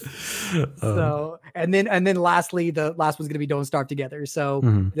 So, and then lastly, the last one's gonna be Don't Starve Together. So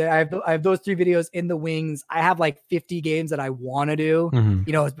I have those 3 videos in the wings. I have like 50 games that I want to do.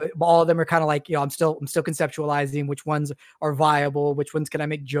 You know, but all of them are kind of like, you know, I'm still conceptualizing which ones are viable, which ones can I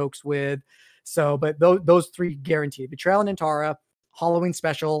make jokes with. So, but those 3 guaranteed: Betrayal in Antara, Halloween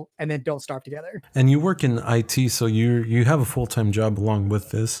Special, and then Don't Starve Together. And you work in IT, so you have a full-time job along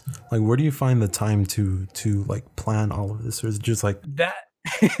with this. Like, where do you find the time to like plan all of this, or is it just like that?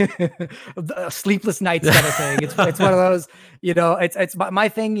 Sleepless nights kind of thing. It's one of those, you know, it's my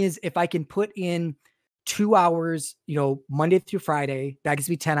thing is if I can put in 2 hours, you know, Monday through Friday, that gives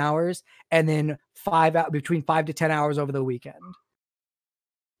me 10 hours, and then between 5 to 10 hours over the weekend.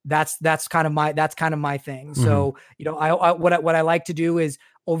 That's kind of my thing. So, you know, what I like to do is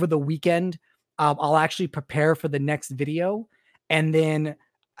over the weekend, I'll actually prepare for the next video. And then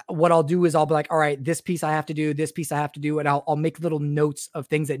what I'll do is I'll be like, all right, this piece I have to do, this piece I have to do. And I'll make little notes of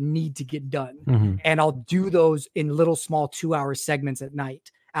things that need to get done. And I'll do those in little small 2-hour segments at night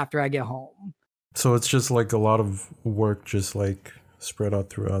after I get home. So it's just like a lot of work, just like spread out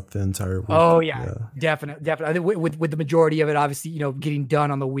throughout the entire week. Oh yeah. Definitely. I think with the majority of it, obviously, you know, getting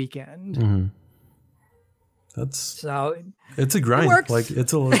done on the weekend. It's a grind.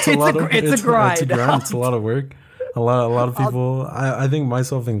 It's a lot of grind. It's a lot of work. A lot of people, I think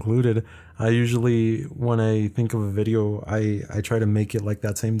myself included, I usually, when I think of a video, I try to make it like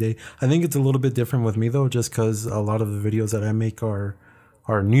that same day. I think it's a little bit different with me though, just because a lot of the videos that I make are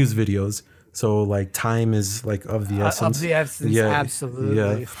news videos. So like time is like of the essence. Of the essence, yeah, absolutely.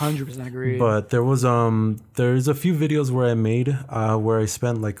 Yeah. 100% agree. But there's a few videos where I made where I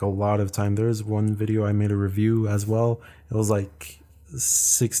spent like a lot of time. There's one video I made a review as well. It was like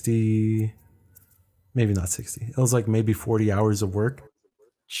 60, maybe not 60. It was like maybe 40 hours of work.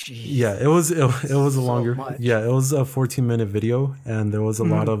 Jeez. Yeah, it was a longer. Yeah, it was a 14-minute video, and there was a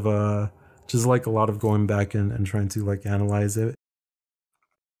lot of just like a lot of going back and trying to like analyze it.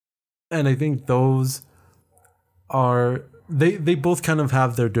 And I think those are they both kind of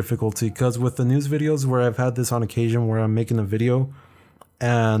have their difficulty, because with the news videos, where I've had this on occasion where I'm making a video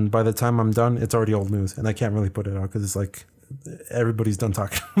and by the time I'm done, it's already old news and I can't really put it out because it's like everybody's done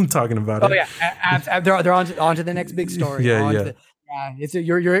talking about it. Oh yeah, they're on to the next big story. It's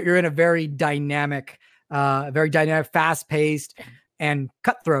you're in a very dynamic, fast-paced and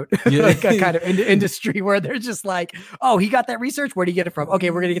cutthroat kind of industry where they're just like, oh, he got that research. Where do you get it from?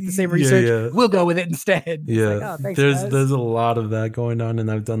 Okay, we're gonna get the same research. Yeah. We'll go with it instead. Yeah, like, oh, thanks, there's a lot of that going on, and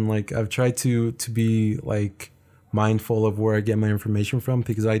I've tried to be like mindful of where I get my information from,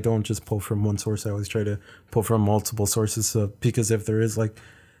 because I don't just pull from one source. I always try to pull from multiple sources. So, because if there is like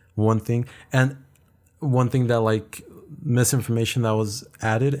one thing that like misinformation that was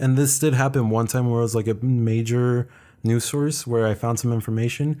added, and this did happen one time where it was like a major news source where I found some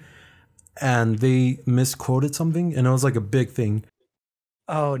information and they misquoted something, and it was like a big thing.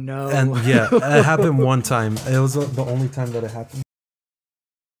 Oh no. And yeah, it happened one time. It was the only time that it happened.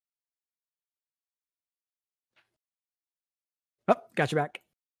 Oh, got your back.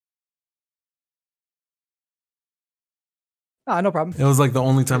 No problem. It was like the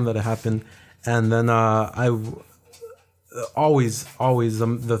only time that it happened. And then I always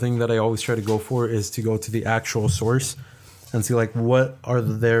the thing that I always try to go for is to go to the actual source and see like what are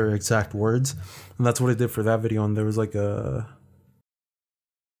their exact words. And that's what I did for that video. And there was like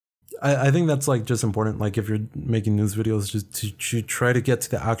I think that's like just important, like if you're making news videos, just to try to get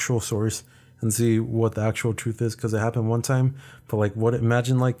to the actual source and see what the actual truth is, because it happened one time. But like,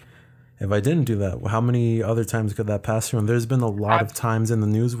 imagine like if I didn't do that, how many other times could that pass through? And there's been a lot of times in the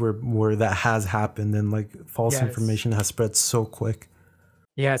news where that has happened, and like false information has spread so quick.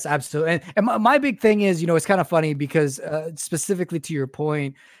 Yes, absolutely. And my big thing is, it's kind of funny because specifically to your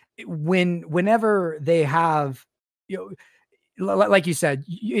point, whenever they have, you know, like you said,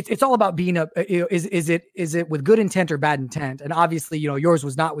 it's all about being is it with good intent or bad intent? And obviously, yours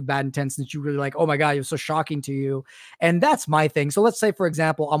was not with bad intent, since you really like, oh my god, it was so shocking to you. And that's my thing. So let's say, for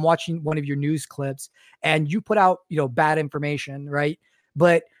example, I'm watching one of your news clips and you put out bad information, right?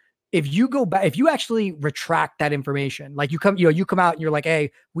 But if you go back, if you actually retract that information, like you come out and you're like,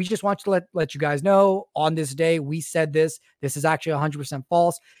 hey, we just want to let you guys know on this day we said this is actually 100%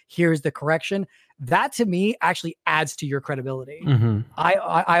 false, here's the correction. That to me actually adds to your credibility. Mm-hmm.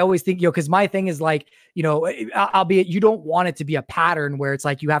 I always think, because my thing is like, albeit you don't want it to be a pattern where it's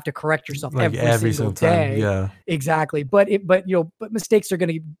like you have to correct yourself like every single day. Yeah, exactly. But mistakes are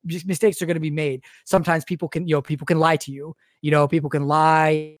going to be made. Sometimes people can lie to you. People can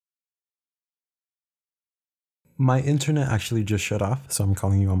lie. My internet actually just shut off, so I'm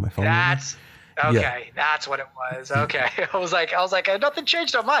calling you on my phone. That's okay. Yeah. That's what it was. Okay. I was like, nothing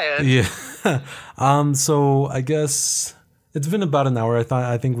changed on my end. Yeah. So I guess it's been about an hour.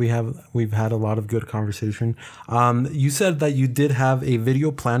 I think we've had a lot of good conversation. You said that you did have a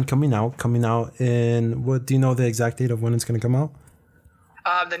video plan coming out in, what do you know the exact date of when it's going to come out?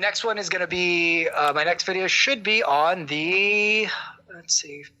 The next one is going to be, my next video should be on the, let's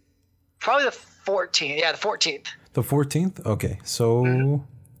see, probably the 14th. Yeah, the 14th. The 14th? Okay. So let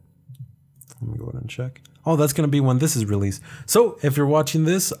me go ahead and check. Oh, that's going to be when this is released. So if you're watching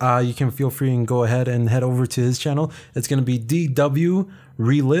this, you can feel free and go ahead and head over to his channel. It's going to be DW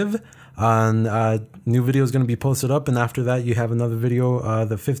Relive. And new video is going to be posted up. And after that, you have another video,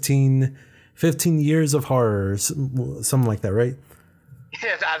 the 15 years of horror, something like that, right?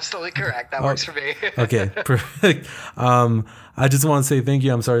 Yeah, absolutely correct. That works for me. Okay, perfect. I just want to say thank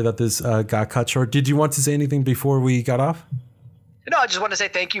you. I'm sorry that this got cut short. Did you want to say anything before we got off? No, I just want to say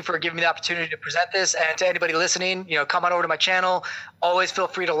thank you for giving me the opportunity to present this. And to anybody listening, come on over to my channel. Always feel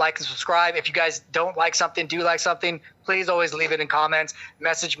free to like and subscribe. If you guys don't like something, do like something, please always leave it in comments.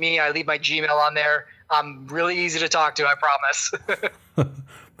 Message me. I leave my Gmail on there. I'm really easy to talk to, I promise.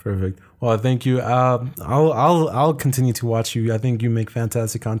 Perfect. Well, thank you. I'll continue to watch you. I think you make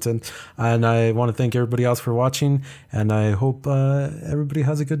fantastic content, and I want to thank everybody else for watching. And I hope everybody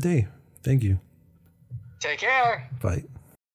has a good day. Thank you. Take care. Bye.